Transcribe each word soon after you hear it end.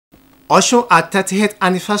Osun at 30th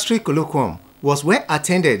anniversary colloquium was well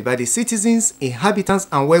attended by the citizens, inhabitants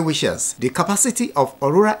and well-wishers. The capacity of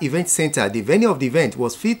Aurora Event Center, the venue of the event,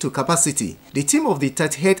 was filled to capacity. The theme of the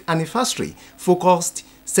 30th anniversary focused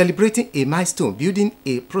celebrating a milestone, building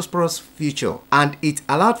a prosperous future, and it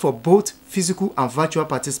allowed for both physical and virtual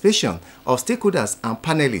participation of stakeholders and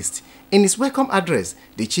panelists. In his welcome address,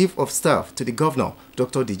 the Chief of Staff to the Governor,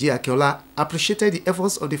 Dr. DJ Akinola, appreciated the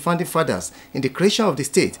efforts of the founding fathers in the creation of the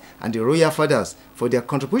state and the royal fathers for their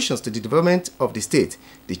contributions to the development of the state.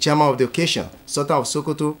 The chairman of the occasion, Sultan of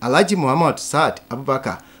Sokoto, Alhaji Muhammad Saad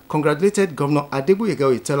Abubakar, congratulated Governor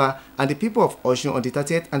Adegboyega Oyetola and the people of Osun on the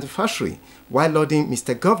 30th anniversary, while lauding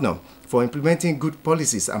Mr. Governor for implementing good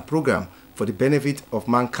policies and programs for the benefit of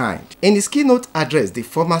mankind. In his keynote address, the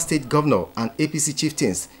former state governor and APC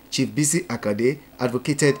chieftains, Chief Bisi Akade,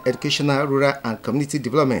 advocated educational, rural and community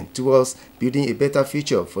development towards building a better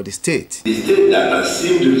future for the state. The state that has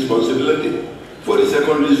assumed the responsibility for the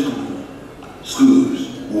secondary schools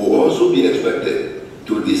will also be expected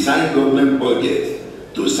to design government budgets,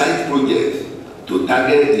 to cite projects, to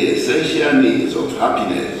target the essential needs of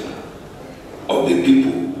happiness of the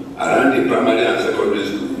people around the primary and secondary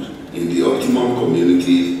schools in the optimum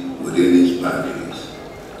communities within its boundaries.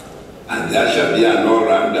 And there shall be an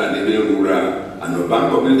all-round and even rural and urban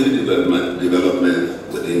community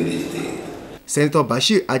development within the state. Senator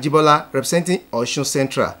Bashir Ajibola, representing Osun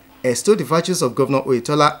Central, extolled the virtues of Governor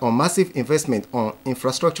Oyetola on massive investment on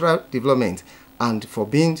infrastructural development and for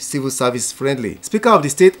being civil service friendly. Speaker of the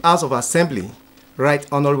State House of Assembly, Right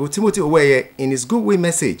Honorable Timothy Oweye, in his goodwill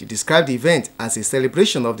message, described the event as a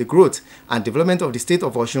celebration of the growth and development of the state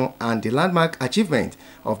of Osun and the landmark achievement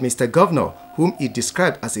of Mr. Governor, whom he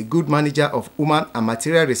described as a good manager of human and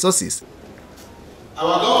material resources.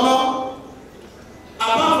 Our governor,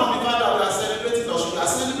 apart from the fact that we are celebrating Osun, we are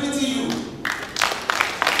celebrating you.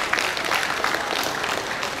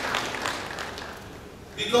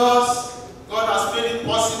 Because God has made it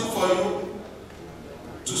possible for you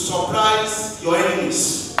to surprise your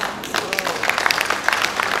enemies.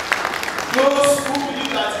 Those who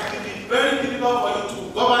believe that it will be very difficult for you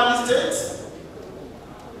to govern the state,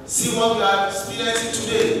 see what we are experiencing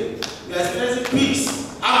today. We are experiencing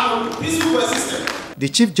peace, harmony, peaceful coexistence. The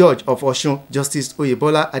Chief Judge of Osun, Justice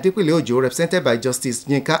Oyebola Adepele Ojo, represented by Justice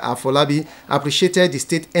Yinka Afolabi, appreciated the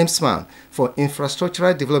state aims-man for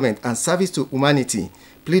infrastructural development and service to humanity,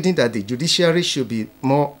 pleading that the judiciary should be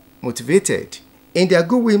more motivated. In their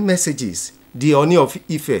goodwill messages, the Oni of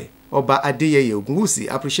Ife, Oba Adeyeye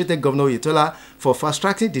Ogunwusi, appreciated Governor Oyetola for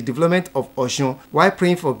fast-tracking the development of Osun while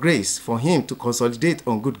praying for grace for him to consolidate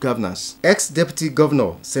on good governance. Ex-Deputy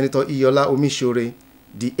Governor Senator Iyola Omishore,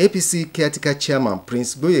 the APC caretaker chairman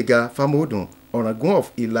Prince Gboyega Famodun, Oragun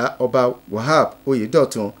of Ila Oba Wahab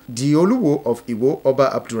Oyedotun, the Oluwo of Iwo Oba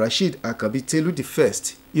Abdurrashid Akabi Telu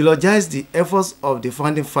I, eulogized the efforts of the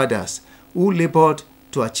founding fathers who labored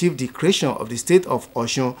to achieve the creation of the state of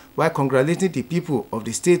Osun while congratulating the people of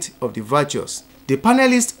the state of the virtues. The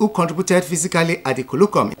panelists who contributed physically at the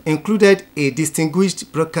colloquium included a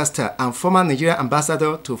distinguished broadcaster and former Nigerian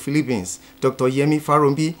ambassador to Philippines, Dr. Yemi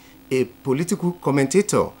Farombi, a political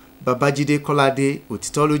commentator, Babajide Kolade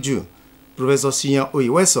Otitoloju, Professor Siyan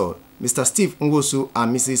Oyeweso, Mr. Steve Nwosu,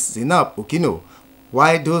 and Mrs. Zainab Okino,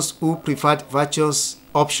 while those who preferred virtuous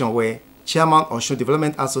option were Chairman Osun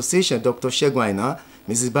Development Association, Dr. Segun Aina,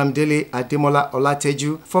 Mrs. Bamidele Ademola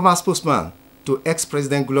Olateju, former spokesman to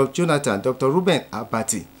ex-President Goodluck Jonathan, Dr. Ruben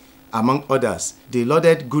Abati, among others. They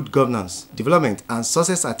lauded good governance, development, and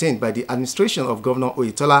success attained by the administration of Governor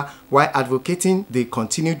Oyetola while advocating the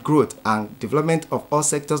continued growth and development of all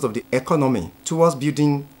sectors of the economy towards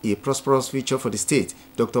building a prosperous future for the state.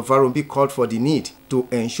 Dr. Farombi called for the need to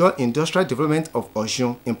ensure industrial development of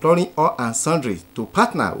Osun, imploring all and sundry to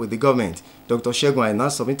partner with the government. Dr. Segun Aina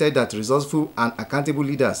submitted that resourceful and accountable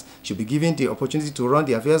leaders should be given the opportunity to run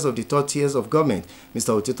the affairs of the third tiers of government.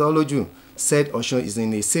 Mr. Otitoloju said Osun is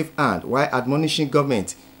in a safe hand while admonishing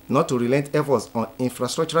government not to relent efforts on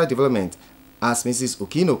infrastructural development, as Mrs.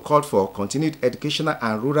 Okino called for continued educational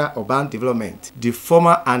and rural urban development. The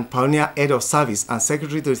former and pioneer head of service and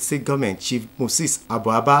secretary to the state government, Chief Moses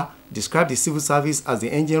Abuaba, described the civil service as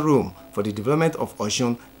the engine room for the development of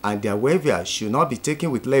Osun, and their welfare should not be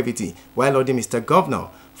taken with levity, while lauding Mr. Governor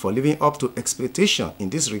for living up to expectation in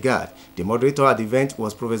this regard. The moderator at the event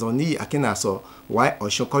was Professor Niyi Akenaso, while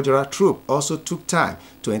Osun Cultural Troupe also took time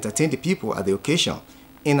to entertain the people at the occasion.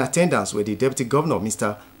 In attendance were the Deputy Governor,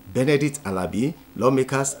 Mr. Benedict Alabi,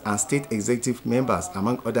 lawmakers and state executive members,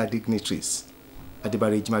 among other dignitaries.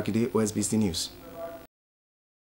 Adibare Jimakide, OSBC News.